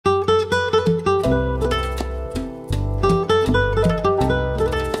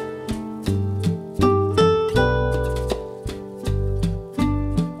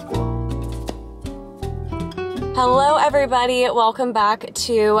everybody, welcome back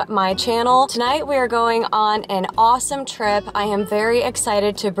to my channel. Tonight we are going on an awesome trip. I am very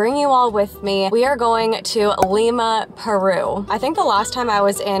excited to bring you all with me. We are going to Lima, Peru. I think the last time I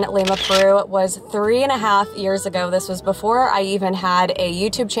was in Lima, Peru was 3.5 years ago. This was before I even had a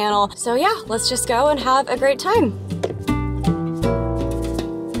YouTube channel. So yeah, let's just go and have a great time.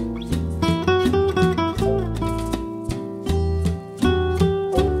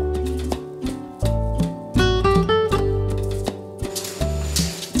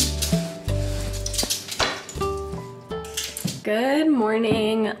 Good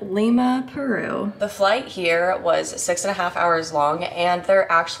morning, Lima, Peru. The flight here was 6.5 hours long, and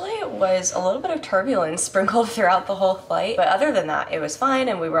there actually was a little bit of turbulence sprinkled throughout the whole flight. But other than that, it was fine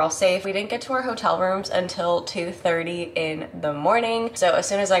and we were all safe. We didn't get to our hotel rooms until 2:30 in the morning. So as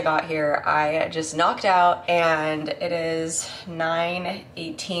soon as I got here, I just knocked out, and it is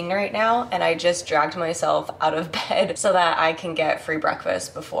 9:18 right now, and I just dragged myself out of bed so that I can get free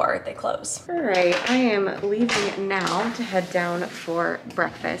breakfast before they close. All right, I am leaving now to head down for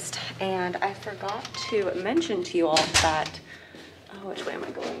breakfast, and I forgot to mention to you all that, oh, which way am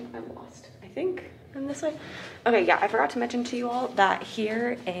I going? I'm lost. I think I'm this way. Okay, yeah, I forgot to mention to you all that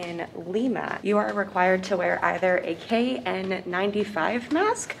here in Lima, you are required to wear either a KN95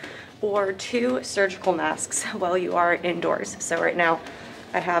 mask or 2 surgical masks while you are indoors. So right now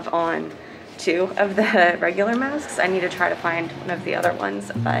I have on 2 of the regular masks. I need to try to find one of the other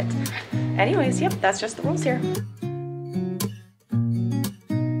ones, but anyways, yep, that's just the rules here.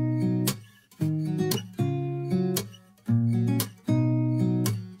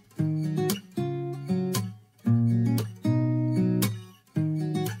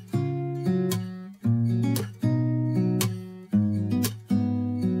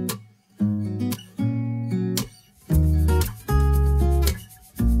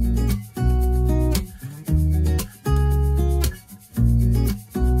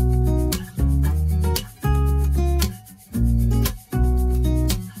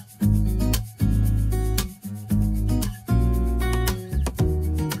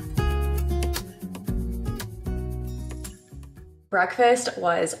 Breakfast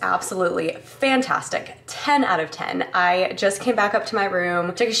was absolutely fantastic. 10 out of 10. I just came back up to my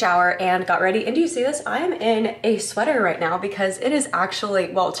room, took a shower, and got ready. And do you see this? I am in a sweater right now because it is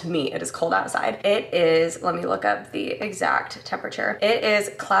actually, well, to me, it is cold outside. It is, let me look up the exact temperature. It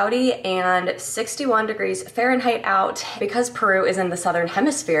is cloudy and 61 degrees Fahrenheit out. Because Peru is in the southern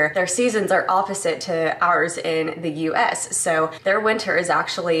hemisphere, their seasons are opposite to ours in the US. So their winter is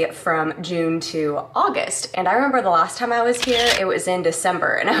actually from June to August. And I remember the last time I was here, it was in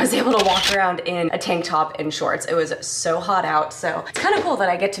December, and I was able to walk around in a tank top and shorts. It was so hot out, so it's kind of cool that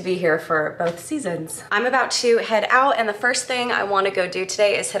I get to be here for both seasons. I'm about to head out, and the first thing I want to go do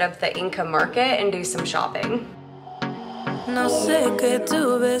today is hit up the Inca market and do some shopping. No sé qué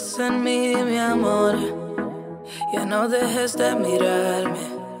tú ves en mí, mi amor. Ya no dejes de mirarme,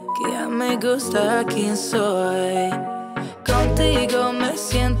 que ya me gusta quien soy. Contigo me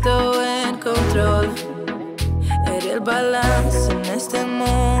siento en control. El balance en este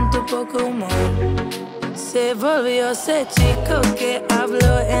mundo, poco humor. Se volvió ese chico que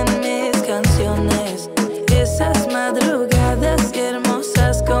habló en mis canciones. Esas madrugadas y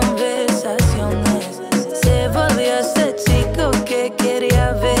hermosas conversaciones. Se volvió ese chico que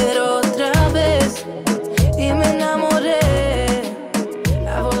quería ver otra vez. Y me enamoré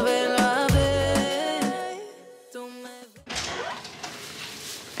a volverlo a ver.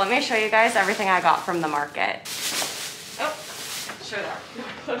 Let me show you guys everything I got from the market. Sure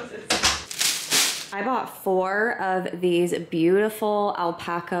I bought 4 of these beautiful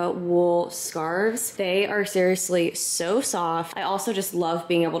alpaca wool scarves. They are seriously so soft. I also just love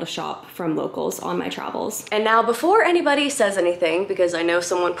being able to shop from locals on my travels. And now, before anybody says anything, because I know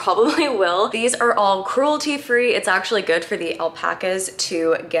someone probably will, these are all cruelty-free. It's actually good for the alpacas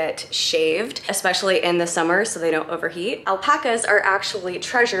to get shaved, especially in the summer so they don't overheat. Alpacas are actually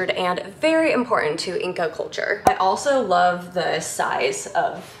treasured and very important to Inca culture. I also love the size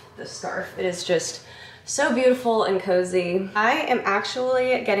of the scarf. It is just so beautiful and cozy. I am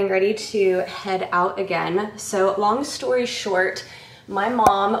actually getting ready to head out again. So long story short, my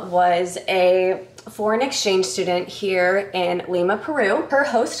mom was a foreign exchange student here in Lima, Peru. Her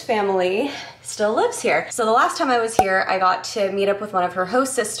host family still lives here. So the last time I was here, I got to meet up with one of her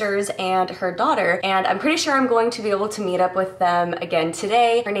host sisters and her daughter, and I'm pretty sure I'm going to be able to meet up with them again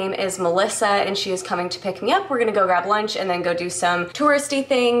today. Her name is Melissa, and she is coming to pick me up. We're gonna go grab lunch and then go do some touristy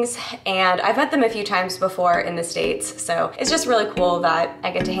things, and I've met them a few times before in the States, so it's just really cool that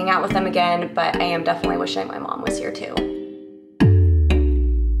I get to hang out with them again, but I am definitely wishing my mom was here too.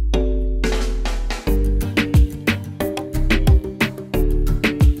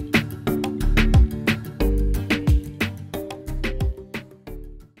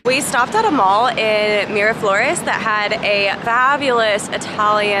 We stopped at a mall in Miraflores that had a fabulous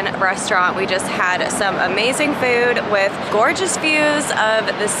Italian restaurant. We just had some amazing food with gorgeous views of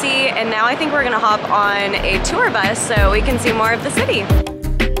the sea, and now I think we're gonna hop on a tour bus so we can see more of the city.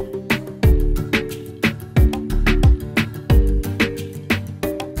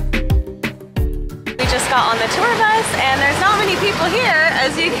 We just got on the tour bus and there's not many people here,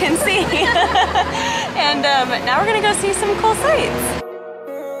 as you can see. And now we're gonna go see some cool sights.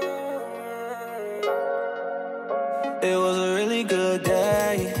 It was a really good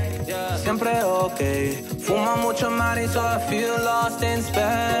day, siempre okay. Fuma mucho mari, so I feel lost in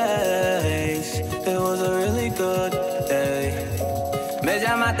space. It was a really good day. Me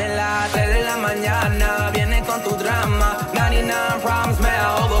llamaste a las 3 de la mañana, viene con tu drama. 99 problems, me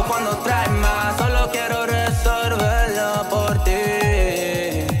ahogo cuando traes más. Solo quiero resolverlo por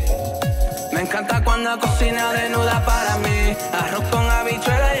ti. Me encanta cuando cocina desnuda para mí. Arroz con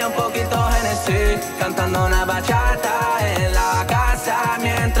habichuela y un poquito Genesis. Cantando una bachata en la casa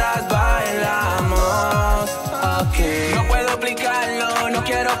mientras bailamos. Okay. No puedo explicarlo, no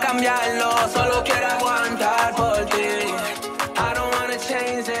quiero cambiarlo, solo quiero aguantar por ti. I don't wanna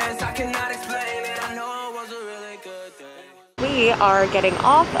change this, I cannot explain it. I know it was a really good day. We are getting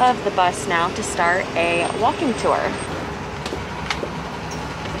off of the bus now to start a walking tour.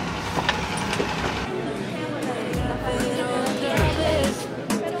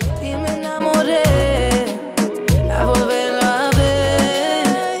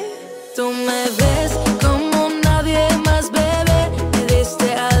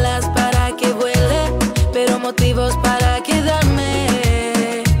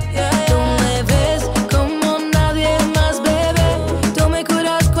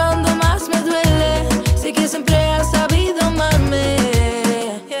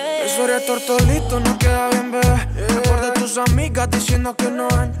 No queda bien, bebé. Mejor de tus amigas diciendo que no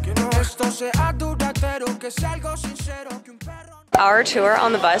ven. Esto sea duradero, que sea algo sincero, que un perro. Our tour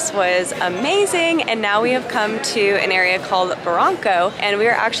on the bus was amazing, and now we have come to an area called Barranco, and we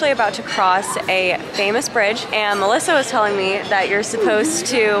are actually about to cross a famous bridge. And Melissa was telling me that you're supposed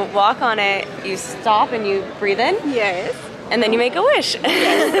to walk on it, you stop and you breathe in? Yes. And then you make a wish.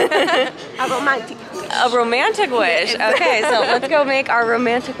 Yes. A romantic wish. A romantic wish. Yes. Okay, so let's go make our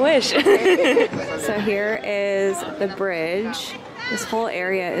romantic wish. So here is the bridge. This whole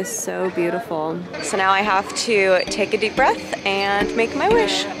area is so beautiful. So now I have to take a deep breath and make my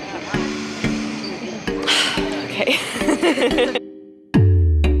wish. Okay.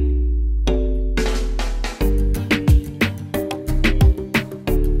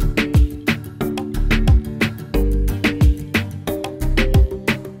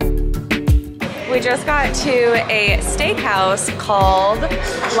 We just got to a steakhouse called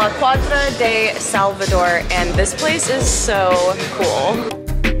La Cuadra de Salvador, and this place is so cool.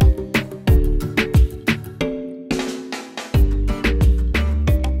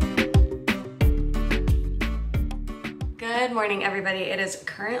 Good morning, everybody. It is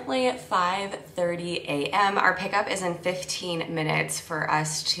currently 5:30 a.m. Our pickup is in 15 minutes for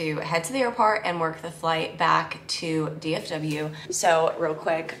us to head to the airport and work the flight back to DFW. So real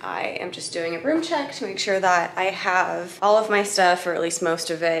quick, I am just doing a room check to make sure that I have all of my stuff, or at least most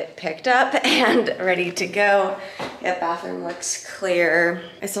of it, picked up and ready to go. Yep, bathroom looks clear.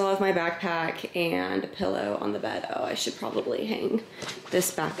 I still have my backpack and a pillow on the bed. Oh, I should probably hang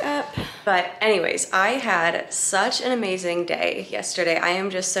this back up. But anyways, I had such an amazing day yesterday. I am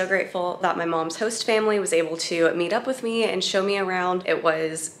just so grateful that my mom's host family was able to meet up with me and show me around. It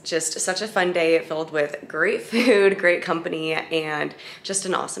was just such a fun day filled with great food, great company, and just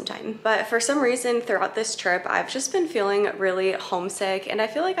an awesome time. But for some reason throughout this trip, I've just been feeling really homesick, and I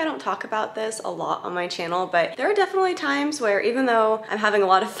feel like I don't talk about this a lot on my channel, but there are definitely times where even though I'm having a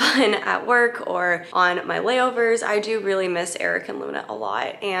lot of fun at work or on my layovers, I do really miss Eric and Luna a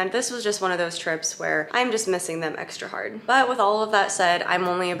lot. And this was just one of those trips where I'm just missing them extra hard. But with all of that said, I'm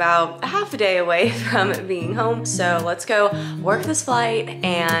only about a half a day away from being home. So let's go work this flight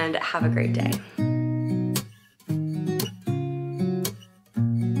and have a great day.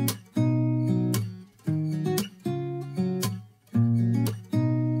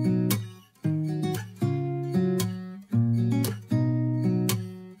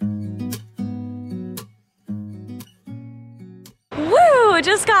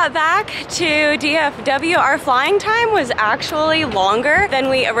 Just got back to DFW. Our flying time was actually longer than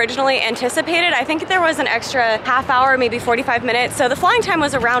we originally anticipated. I think there was an extra half hour, maybe 45 minutes. So the flying time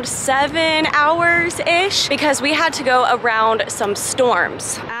was around 7 hours-ish because we had to go around some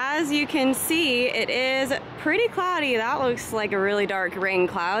storms. as you can see, it is pretty cloudy. That looks like a really dark rain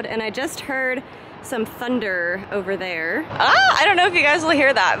cloud, and I just heard some thunder over there. I don't know if you guys will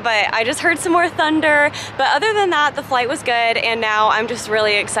hear that, but I just heard some more thunder. But other than that, the flight was good, and now I'm just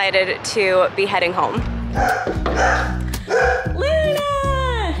really excited to be heading home.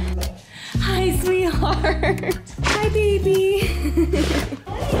 Luna! Hi, sweetheart. Hi, baby.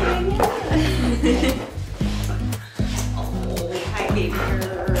 Oh, hi, baby girl.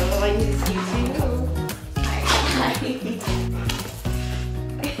 I miss you too. Hi.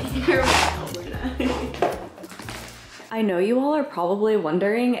 You're welcome, Luna. I know you all are probably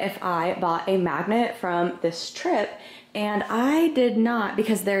wondering if I bought a magnet from this trip, and I did not,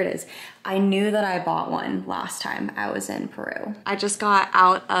 because there it is. I knew that I bought one last time I was in Peru. I just got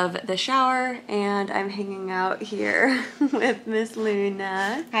out of the shower and I'm hanging out here with Miss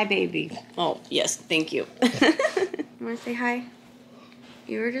Luna. Hi, baby. Oh, yes, thank you. You wanna say hi?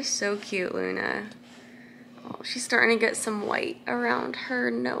 You were just so cute, Luna. Oh, she's starting to get some white around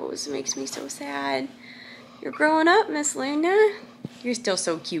her nose. It makes me so sad. You're growing up, Miss Luna. You're still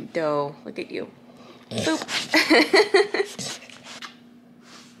so cute, though. Look at you. Boop.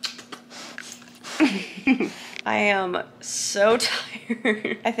 I am so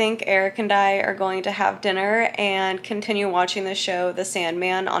tired. I think Eric and I are going to have dinner and continue watching the show The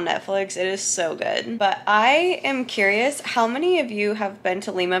Sandman on Netflix. It is so good. But I am curious, how many of you have been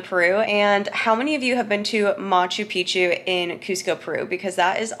to Lima, Peru? And how many of you have been to Machu Picchu in Cusco, Peru? Because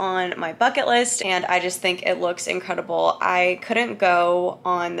that is on my bucket list and I just think it looks incredible. I couldn't go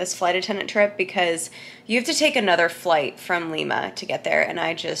on this flight attendant trip because you have to take another flight from Lima to get there, and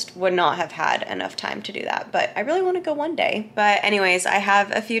I just would not have had enough time to do that. But I really want to go one day. But anyways, I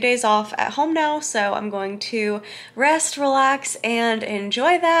have a few days off at home now, so I'm going to rest, relax, and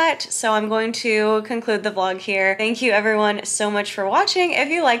enjoy that. So I'm going to conclude the vlog here. Thank you everyone so much for watching. If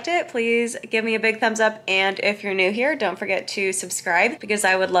you liked it, please give me a big thumbs up. And if you're new here, don't forget to subscribe because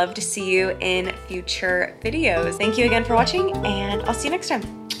I would love to see you in future videos. Thank you again for watching, and I'll see you next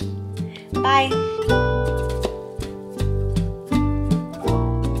time. Bye.